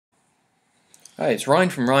Hi, it's Ryan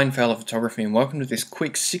from Ryan Fowler Photography, and welcome to this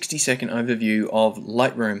quick 60-second overview of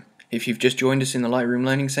Lightroom. If you've just joined us in the Lightroom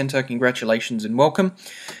Learning Center, congratulations and welcome.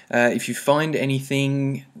 If you find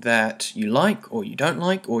anything that you like or you don't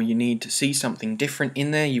like, or you need to see something different in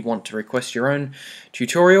there, you want to request your own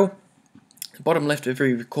tutorial, the bottom left of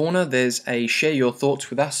every corner there's a Share Your Thoughts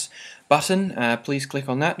With Us button. Please click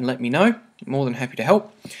on that and let me know. I'm more than happy to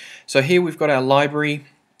help. So here we've got our library.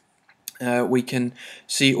 We can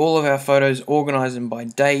see all of our photos, organize them by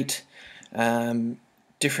date,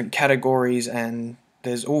 different categories, and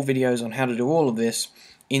there's all videos on how to do all of this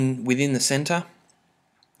within the center.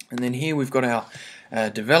 And then here we've got our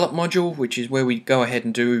develop module, which is where we go ahead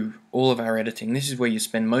and do all of our editing. This is where you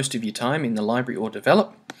spend most of your time in the library or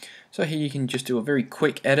develop. So here you can just do a very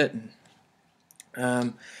quick edit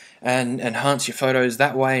and enhance your photos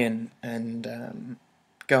that way, and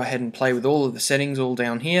go ahead and play with all of the settings all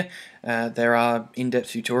down here. There are in-depth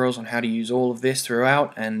tutorials on how to use all of this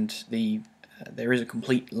throughout, and there is a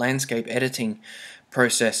complete landscape editing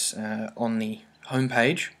process on the home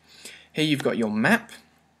page. Here you've got your map.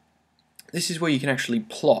 This is where you can actually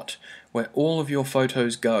plot where all of your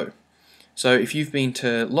photos go. So if you've been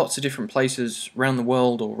to lots of different places around the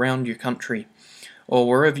world or around your country, or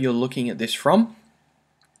wherever you're looking at this from,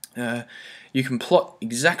 you can plot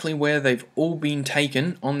exactly where they've all been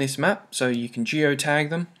taken on this map, so you can geotag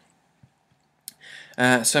them.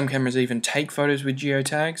 Some cameras even take photos with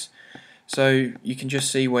geotags, so you can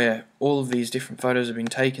just see where all of these different photos have been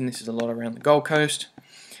taken. This is a lot around the Gold Coast.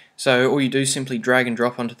 So all you do is simply drag and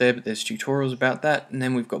drop onto there, but there's tutorials about that. And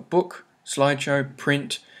then we've got book, slideshow,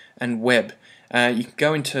 print, and web. You can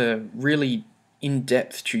go into really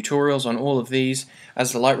in-depth tutorials on all of these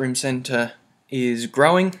as the Lightroom Center is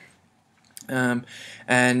growing.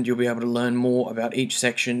 And you'll be able to learn more about each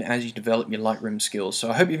section as you develop your Lightroom skills. So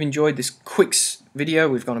I hope you've enjoyed this quick video.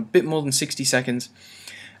 We've gone a bit more than 60 seconds,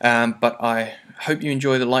 but I hope you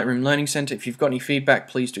enjoy the Lightroom Learning Center. If you've got any feedback,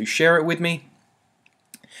 please do share it with me.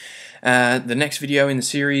 The next video in the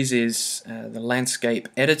series is the landscape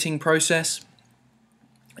editing process,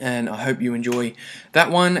 and I hope you enjoy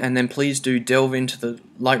that one. And then please do delve into the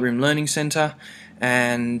Lightroom Learning Center,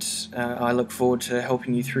 and I look forward to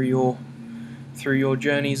helping you through your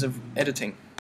journeys of editing.